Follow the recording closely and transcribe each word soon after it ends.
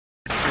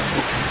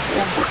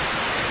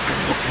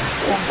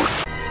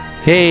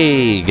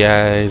Hey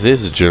guys,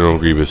 this is General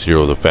Grievous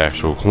Hero, the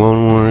Factual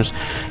Clone Wars,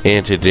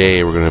 and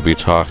today we're going to be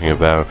talking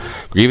about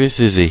Grievous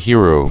is a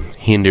hero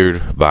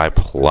hindered by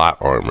plot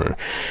armor.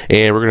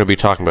 And we're going to be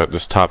talking about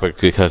this topic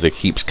because it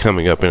keeps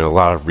coming up in a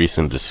lot of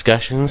recent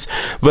discussions.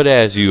 But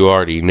as you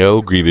already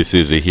know, Grievous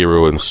is a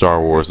hero in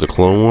Star Wars The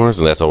Clone Wars,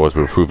 and that's always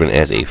been proven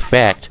as a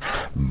fact.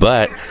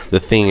 But the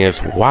thing is,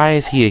 why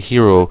is he a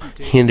hero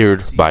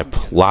hindered by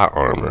plot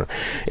armor?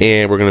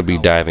 And we're going to be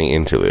diving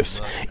into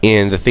this.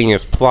 And the thing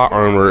is, plot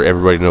armor,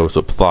 everybody knows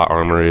what plot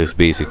armor is.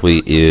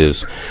 Basically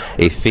is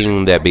a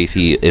thing that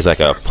basically is like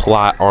a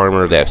plot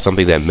armor, that's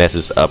something that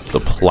messes up the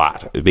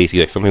plot. Basically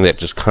like something that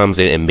just comes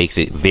in and makes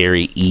it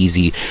very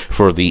easy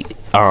for the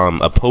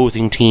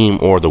opposing team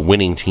or the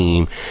winning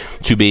team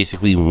to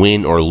basically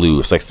win or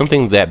lose. Like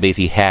something that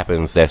basically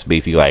happens that's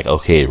basically like,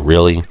 okay,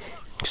 really?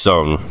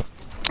 So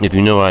if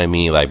you know what I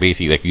mean, like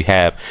basically like you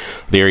have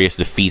various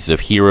defeats of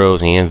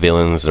heroes and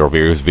villains, or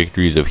various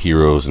victories of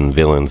heroes and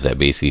villains that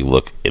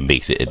basically it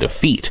makes it a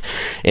defeat.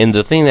 And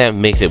the thing that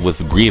makes it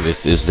with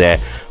Grievous is that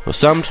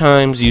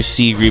sometimes you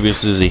see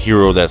Grievous as a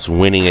hero that's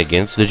winning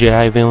against the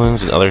Jedi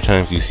villains, and other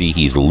times you see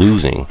he's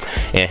losing.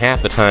 And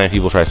half the time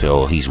people try to say,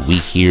 oh, he's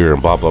weak here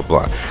and blah blah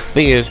blah.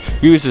 Thing is,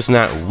 Grievous is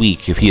not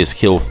weak if he has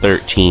killed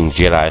 13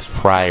 Jedis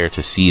prior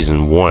to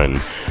season 1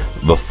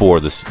 before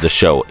the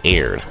show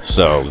aired.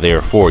 So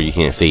therefore you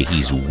can't say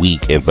he's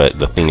weak, but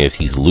the thing is,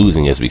 he's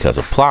losing is because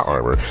of plot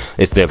armor.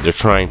 Instead, they're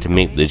trying to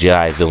make the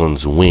Jedi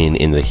villains win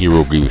and the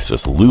hero Grievous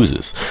just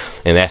loses.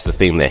 And that's the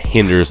thing that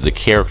hinders the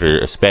character,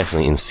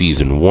 especially in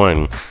season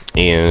 1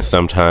 and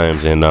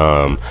sometimes in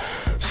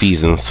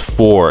seasons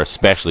 4,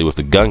 especially with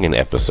the Gungan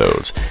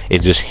episodes.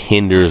 It just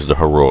hinders the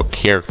heroic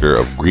character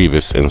of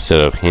Grievous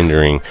instead of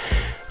hindering.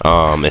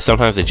 And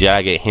sometimes the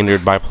Jedi get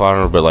hindered by plot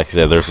armor, but like I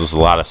said, there's just a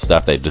lot of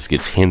stuff that just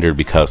gets hindered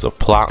because of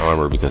plot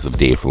armor, because of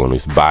Dave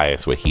Filoni's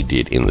bias, what he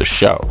did in the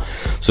show.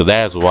 So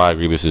that is why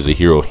Grievous is a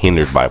hero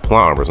hindered by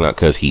plot armor. It's not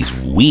because he's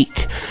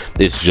weak,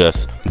 it's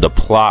just the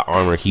plot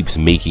armor keeps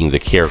making the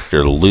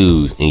character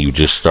lose, and you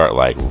just start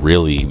like,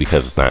 really?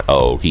 Because it's not,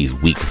 oh, he's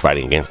weak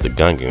fighting against the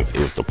Gungans. It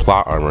was the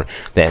plot armor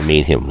that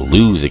made him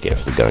lose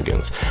against the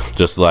Gungans.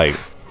 Just like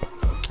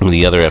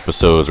the other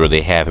episodes where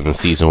they have him in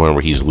season 1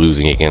 where he's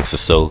losing against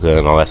Ahsoka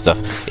and all that stuff,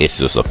 it's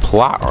just a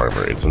plot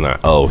armor. It's not,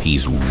 oh,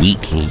 he's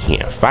weak, he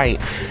can't fight.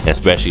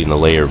 Especially in the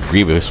layer of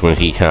Grievous, when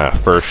he kind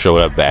of first showed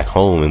up back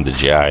home and the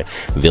Jedi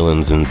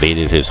villains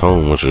invaded his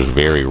home, which was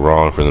very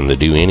wrong for them to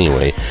do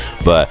anyway.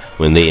 But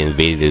when they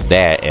invaded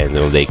that and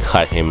then they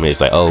cut him, it's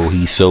like, oh,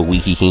 he's so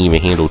weak he can't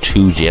even handle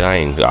 2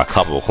 Jedi and a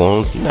couple of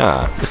clones.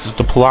 Nah, this is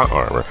the plot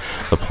armor.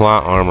 The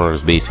plot armor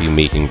is basically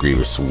making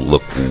Grievous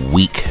look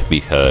weak,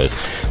 because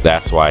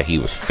that's why he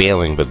was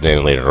failing. But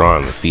then later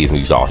on in the season,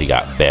 you saw he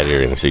got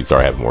better, and so he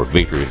started having more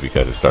victories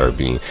because it started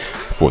being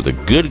for the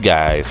good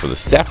guys, for the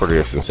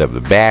separatists, instead of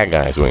the bad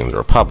guys winning the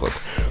Republic.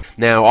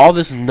 Now, all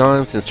this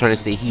nonsense trying to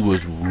say he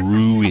was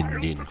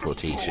ruined in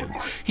quotations.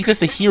 He's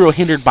just a hero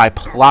hindered by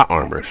plot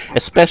armor,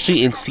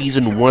 especially in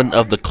season 1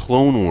 of the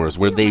Clone Wars,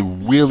 where they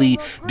really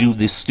do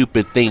this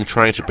stupid thing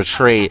trying to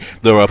portray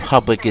the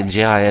Republic and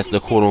Jedi as the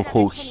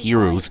quote-unquote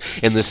heroes,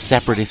 and the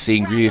separatists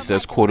seeing Grievous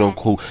as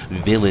quote-unquote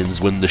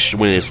villains, when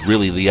it's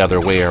really the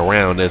other way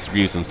around, as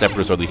Grievous and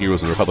separatists are the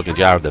heroes and the Republic and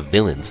Jedi are the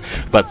villains.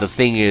 But the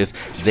thing is,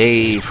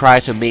 they try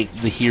to make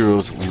the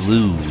heroes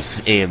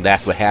lose, and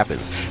that's what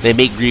happens. They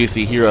make Grievous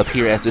a hero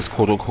appear as this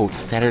quote-unquote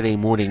Saturday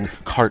morning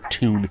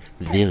cartoon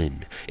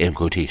villain, in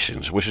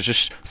quotations, which is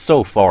just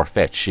so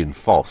far-fetched and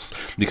false,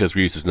 because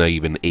Grievous is not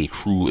even a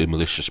cruel and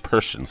malicious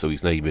person, so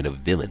he's not even a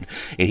villain.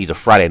 And he's a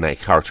Friday night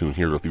cartoon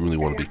hero, if you really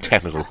want to be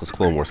technical, because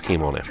Clone Wars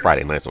came on at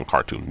Friday nights on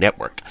Cartoon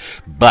Network.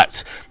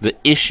 But the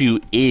issue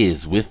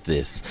is with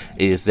this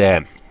is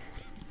that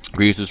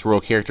Grievous'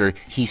 royal character,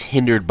 he's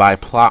hindered by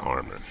plot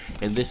armor.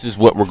 And this is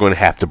what we're going to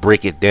have to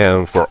break it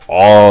down for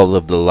all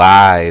of the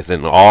lies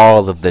and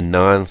all of the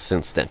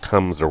nonsense that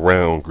comes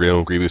around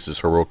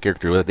Grievous' heroic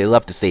character. They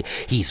love to say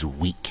he's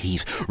weak,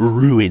 he's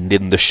ruined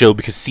in the show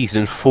because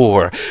season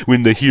 4,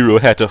 when the hero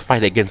had to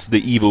fight against the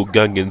evil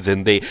Gungans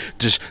and they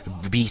just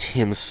beat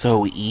him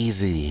so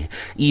easy.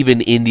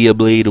 Even India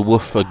Blade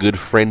Wolf, a good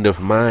friend of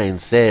mine,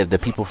 said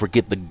that people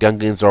forget the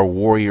Gungans are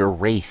warrior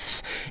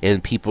race.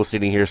 And people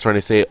sitting here trying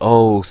to say,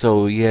 oh,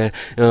 so yeah,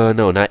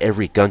 no, not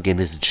every Gungan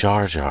is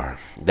Jar Jar.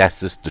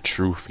 That's just the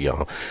truth,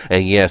 y'all.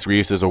 And yes,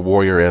 Grievous is a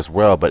warrior as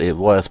well, but it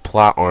was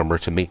plot armor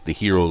to make the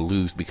hero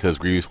lose, because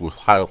Grievous was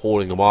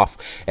holding him off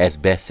as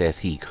best as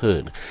he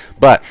could.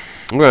 But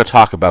we're going to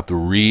talk about the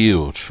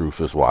real truth,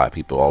 is why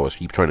people always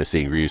keep trying to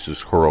say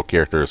Grievous' heroic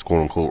character is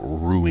quote-unquote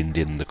ruined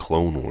in the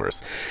Clone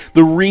Wars.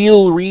 The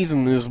real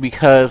reason is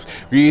because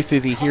Grievous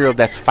is a hero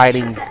that's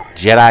fighting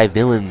Jedi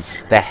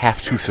villains that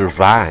have to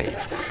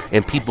survive.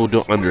 And people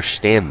don't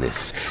understand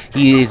this.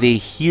 He is a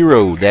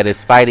hero that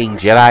is fighting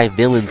Jedi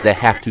villains that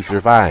have to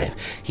survive.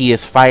 He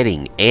is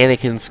fighting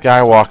Anakin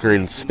Skywalker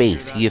in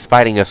space. He is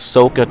fighting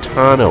Ahsoka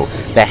Tano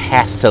that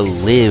has to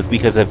live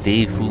because of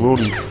Dave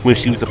Filoni when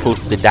she was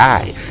supposed to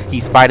die.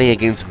 He's fighting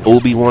against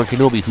Obi-Wan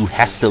Kenobi, who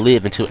has to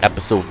live until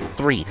episode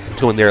 3,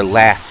 till in their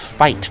last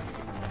fight.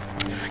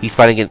 He's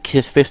fighting against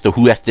Kit Fisto,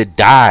 who has to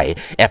die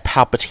at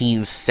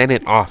Palpatine's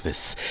Senate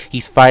office.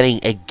 He's fighting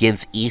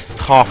against East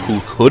Koff,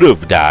 who could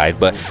have died,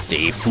 but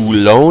Dave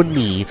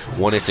Filoni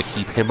wanted to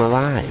keep him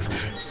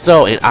alive.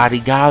 So, and Adi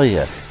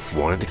Gallia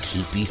wanted to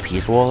keep these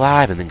people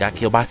alive and then got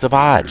killed by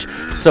Savage.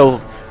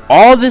 So,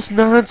 all this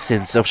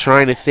nonsense of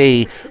trying to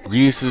say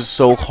Grievous is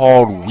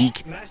so-called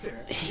weak,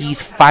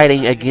 he's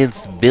fighting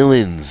against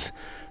villains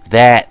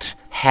that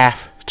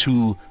have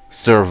to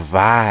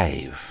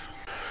survive.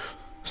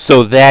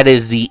 So that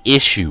is the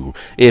issue.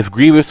 If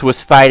Grievous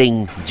was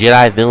fighting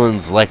Jedi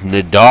villains like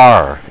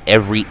Nadar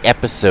every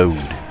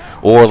episode,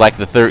 or like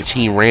the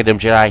 13 random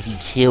Jedi he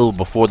killed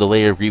before the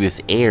Lair of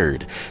Grievous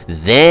aired,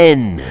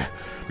 then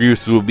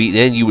Grievous would be,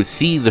 then you would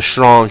see the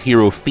strong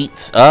hero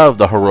feats of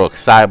the heroic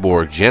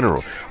cyborg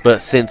general.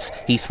 But since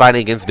he's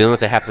fighting against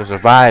villains that have to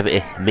survive,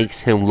 it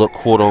makes him look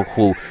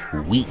quote-unquote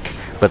weak.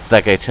 But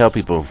like I tell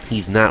people,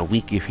 he's not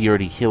weak if he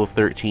already killed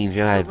 13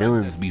 Jedi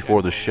villains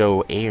before the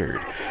show aired.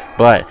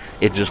 But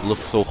it just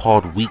looks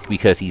so-called weak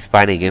because he's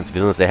fighting against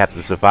villains that have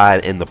to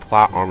survive, and the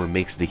plot armor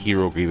makes the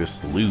hero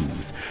Grievous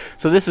lose.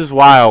 So this is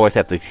why I always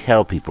have to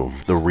tell people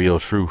the real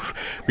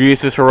truth.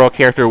 Grievous' heroic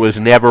character was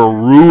never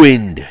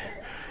ruined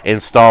in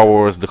Star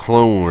Wars The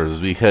Clone Wars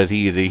because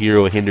he is a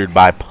hero hindered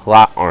by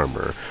plot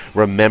armor.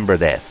 Remember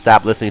that.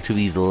 Stop listening to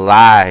these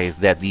lies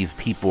that these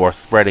people are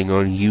spreading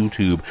on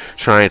YouTube,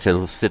 trying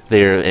to sit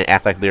there and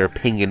act like their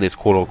opinion is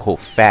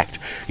quote-unquote fact.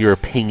 Your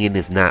opinion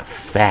is not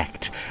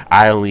fact.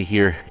 I only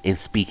hear in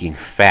speaking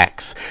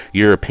facts.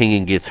 Your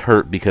opinion gets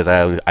hurt because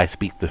I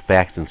speak the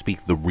facts and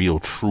speak the real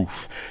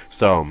truth.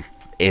 So,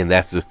 and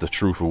that's just the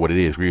truth of what it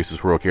is. Grievous'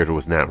 heroic character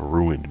was not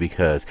ruined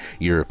because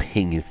your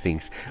opinion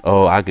thinks,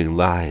 oh, I can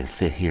lie and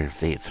sit here and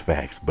say it's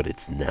facts, but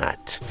it's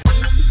not.